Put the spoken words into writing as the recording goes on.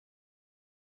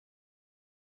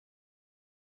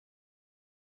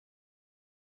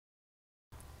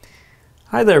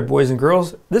Hi there, boys and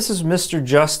girls. This is Mr.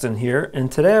 Justin here, and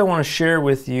today I want to share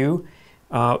with you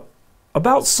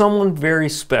about someone very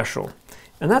special.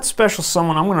 And that special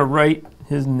someone, I'm going to write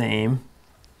his name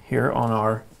here on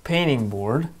our painting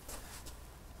board.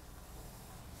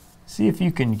 See if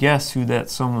you can guess who that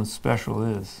someone special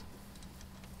is.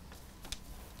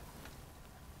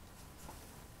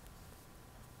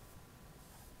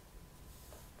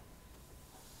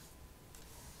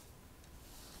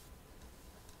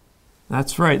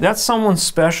 That's right. That someone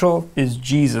special is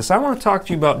Jesus. I want to talk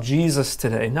to you about Jesus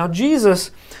today. Now,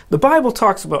 Jesus, the Bible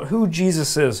talks about who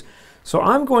Jesus is. So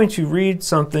I'm going to read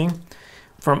something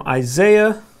from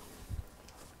Isaiah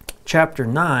chapter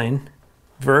 9,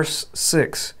 verse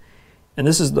 6. And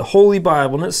this is the Holy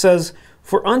Bible. And it says,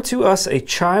 "For unto us a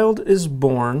child is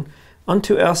born,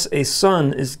 unto us a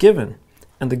son is given,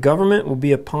 and the government will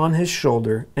be upon his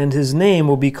shoulder, and his name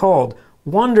will be called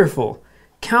Wonderful,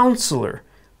 Counselor,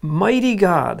 Mighty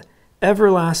God,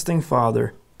 Everlasting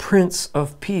Father, Prince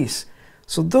of Peace."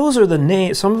 So those are the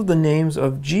names, some of the names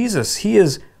of Jesus. He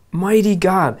is Mighty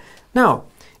God. Now,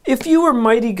 if you were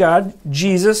Mighty God,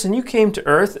 Jesus, and you came to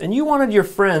earth and you wanted your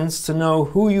friends to know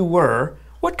who you were,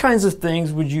 what kinds of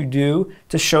things would you do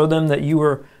to show them that you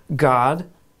were God?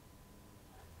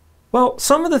 Well,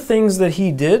 some of the things that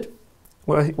he did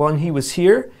when he was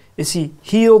here is he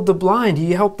healed the blind.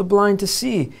 He helped the blind to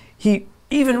see. He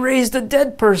even raised a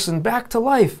dead person back to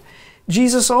life.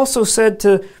 Jesus also said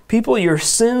to people, your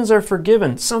sins are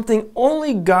forgiven, something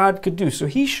only God could do. So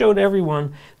he showed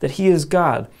everyone that he is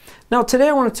God. Now today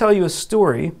I want to tell you a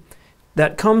story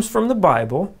that comes from the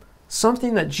Bible,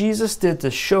 something that Jesus did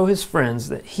to show his friends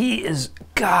that he is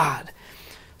God.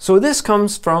 So the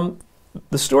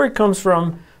story comes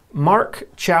from Mark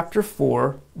chapter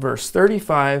 4, verse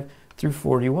 35 through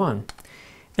 41.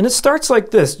 And it starts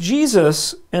like this.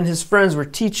 Jesus and his friends were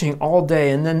teaching all day,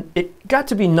 and then it got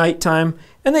to be nighttime,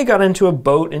 and they got into a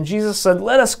boat, and Jesus said,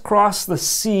 "Let us cross the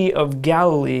Sea of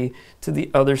Galilee to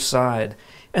the other side."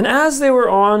 And as they were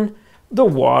on the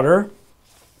water,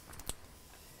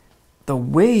 the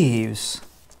waves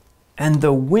and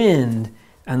the wind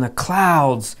and the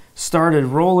clouds started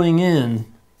rolling in,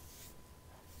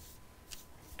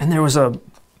 and there was a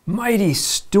mighty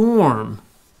storm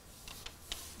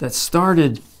that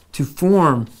started to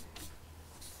form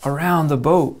around the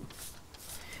boat.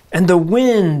 And the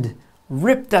wind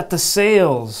ripped at the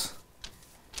sails,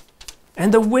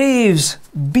 and the waves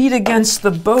beat against the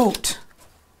boat.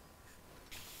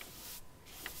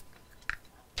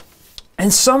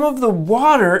 And some of the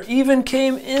water even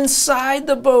came inside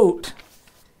the boat.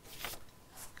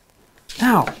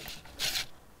 Now,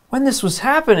 when this was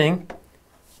happening,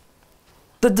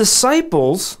 the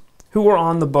disciples who were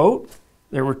on the boat,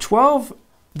 there were 12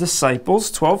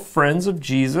 disciples, 12 friends of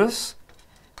Jesus,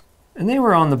 and they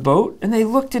were on the boat, and they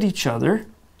looked at each other.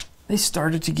 They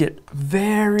started to get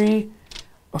very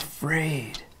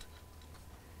afraid.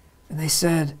 And they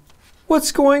said,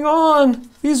 "What's going on?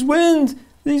 These winds,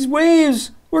 these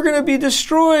waves, we're going to be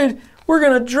destroyed. We're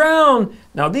going to drown."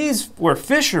 Now these were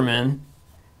fishermen,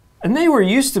 and they were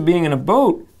used to being in a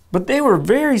boat, but they were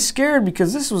very scared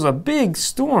because this was a big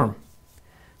storm.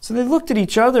 So they looked at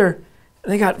each other.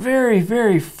 They got very,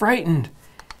 very frightened.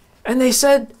 And they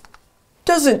said,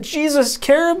 "Doesn't Jesus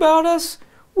care about us?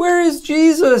 Where is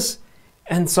Jesus?"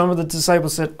 And some of the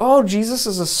disciples said, "Oh, Jesus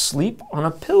is asleep on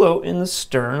a pillow in the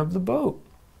stern of the boat."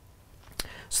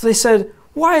 So they said,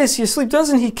 "Why is he asleep?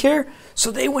 Doesn't he care?"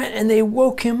 So they went and they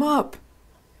woke him up.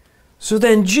 So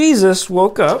then Jesus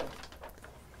woke up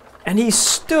and he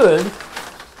stood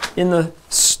in the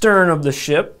stern of the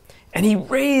ship and he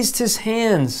raised his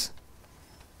hands.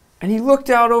 And he looked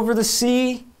out over the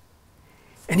sea,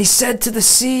 and he said to the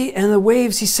sea and the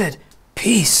waves, he said,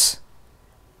 "Peace,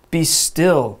 be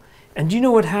still." And do you know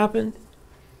what happened?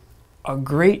 A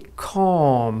great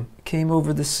calm came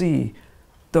over the sea.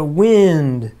 The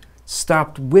wind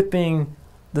stopped whipping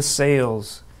the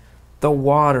sails. The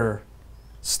water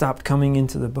stopped coming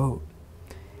into the boat.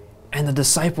 And the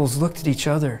disciples looked at each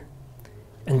other.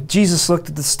 And Jesus looked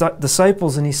at the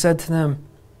disciples and he said to them,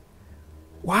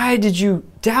 "Why did you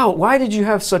doubt? Why did you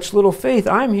have such little faith?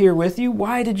 I'm here with you.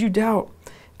 Why did you doubt?"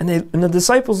 And the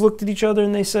disciples looked at each other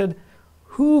and they said,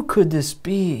 "Who could this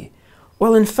be?"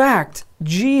 Well, in fact,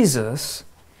 Jesus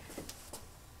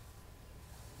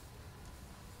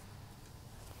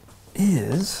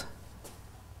is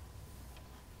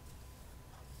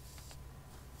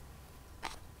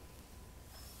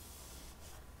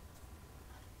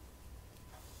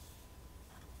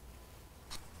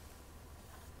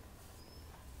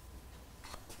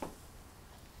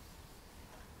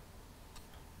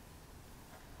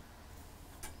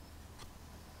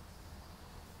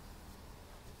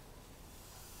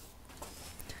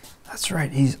That's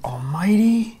right. He's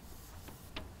almighty.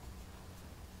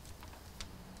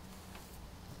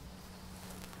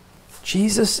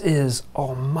 Jesus is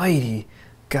almighty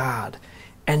God.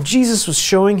 And Jesus was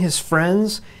showing his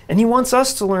friends, and he wants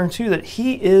us to learn too, that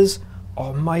he is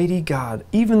almighty God.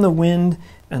 Even the wind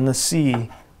and the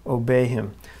sea obey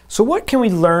him. So what can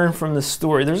we learn from this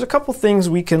story? There's a couple things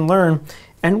we can learn.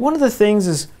 And one of the things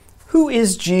is, who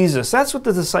is Jesus? That's what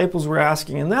the disciples were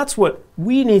asking, and that's what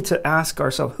we need to ask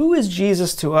ourselves. Who is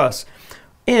Jesus to us?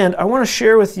 And I want to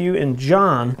share with you in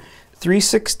John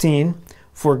 3:16,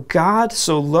 for God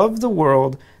so loved the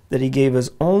world that he gave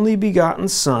his only begotten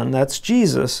Son, that's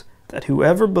Jesus, that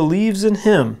whoever believes in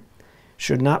him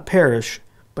should not perish,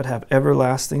 but have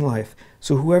everlasting life.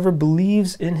 So whoever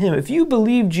believes in him, if you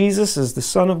believe Jesus is the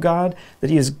Son of God, that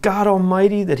he is God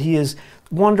Almighty, that he is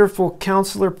wonderful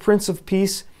Counselor, Prince of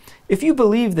Peace, if you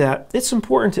believe that, it's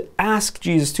important to ask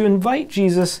Jesus, to invite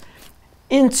Jesus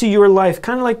into your life,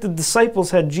 kind of like the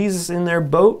disciples had Jesus in their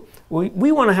boat.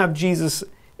 We want to have Jesus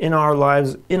in our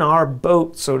lives, in our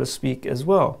boat, so to speak, as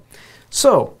well.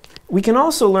 So we can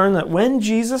also learn that when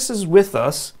Jesus is with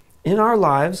us in our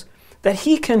lives, that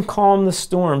he can calm the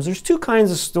storms. There's two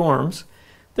kinds of storms.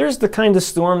 There's the kind of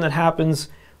storm that happens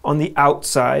on the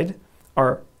outside,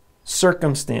 our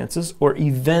circumstances or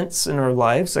events in our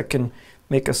lives that can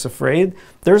make us afraid.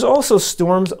 There's also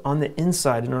storms on the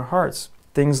inside in our hearts,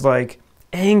 things like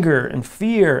anger and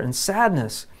fear and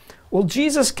sadness. Well,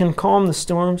 Jesus can calm the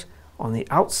storms on the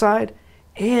outside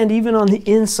and even on the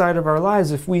inside of our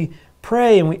lives. If we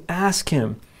pray and we ask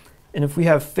him, and if we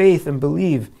have faith and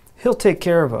believe, he'll take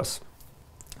care of us.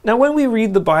 Now, when we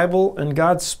read the Bible and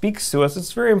God speaks to us,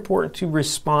 it's very important to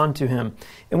respond to him.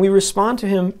 And we respond to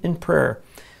him in prayer.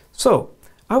 So,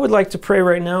 I would like to pray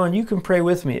right now, and you can pray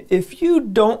with me. If you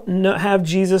don't have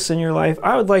Jesus in your life,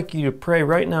 I would like you to pray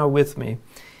right now with me.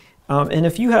 And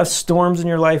if you have storms in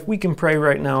your life, we can pray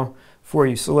right now for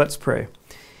you. So let's pray.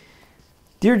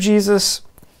 Dear Jesus,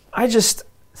 I just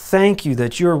thank you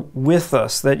that you're with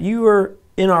us, that you are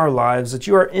in our lives, that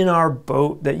you are in our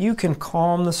boat, that you can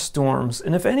calm the storms.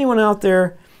 And if anyone out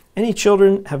there, any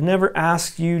children have never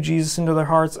asked you, Jesus, into their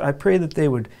hearts, I pray that they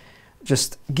would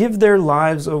just give their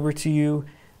lives over to you,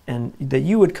 and that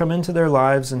you would come into their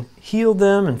lives and heal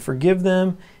them and forgive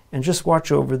them and just watch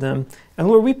over them. And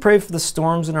Lord, we pray for the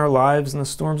storms in our lives and the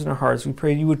storms in our hearts. We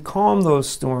pray you would calm those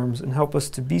storms and help us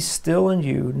to be still in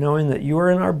you, knowing that you are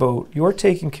in our boat, you're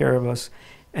taking care of us,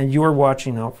 and you're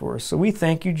watching out for us. So we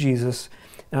thank you, Jesus,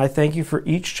 and I thank you for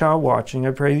each child watching.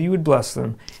 I pray that you would bless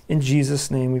them. In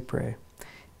Jesus' name we pray.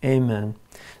 Amen.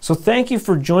 So thank you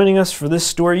for joining us for this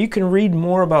story. You can read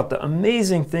more about the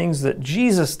amazing things that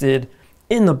Jesus did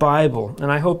in the Bible, and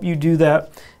I hope you do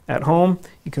that at home.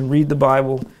 You can read the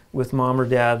Bible with mom or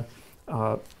dad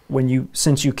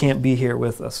since you can't be here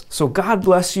with us. So God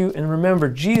bless you, and remember,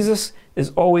 Jesus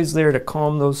is always there to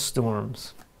calm those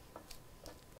storms.